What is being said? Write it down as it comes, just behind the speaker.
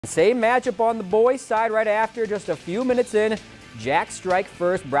Same matchup on the boys' side right after, just a few minutes in. Jack strike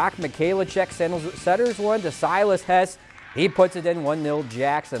first. Brock Michaelacek centers one to Silas Hess. He puts it in 1-0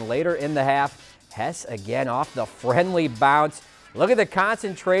 Jacks, and later in the half, Hess again off the friendly bounce. Look at the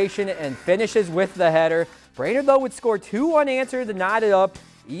concentration and finishes with the header. Brainerd, though, would score 2 unanswered to knot it up.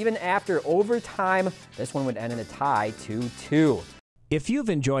 Even after overtime, this one would end in a tie 2-2. If you've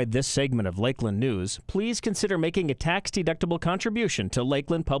enjoyed this segment of Lakeland News, please consider making a tax-deductible contribution to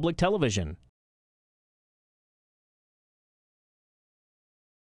Lakeland Public Television.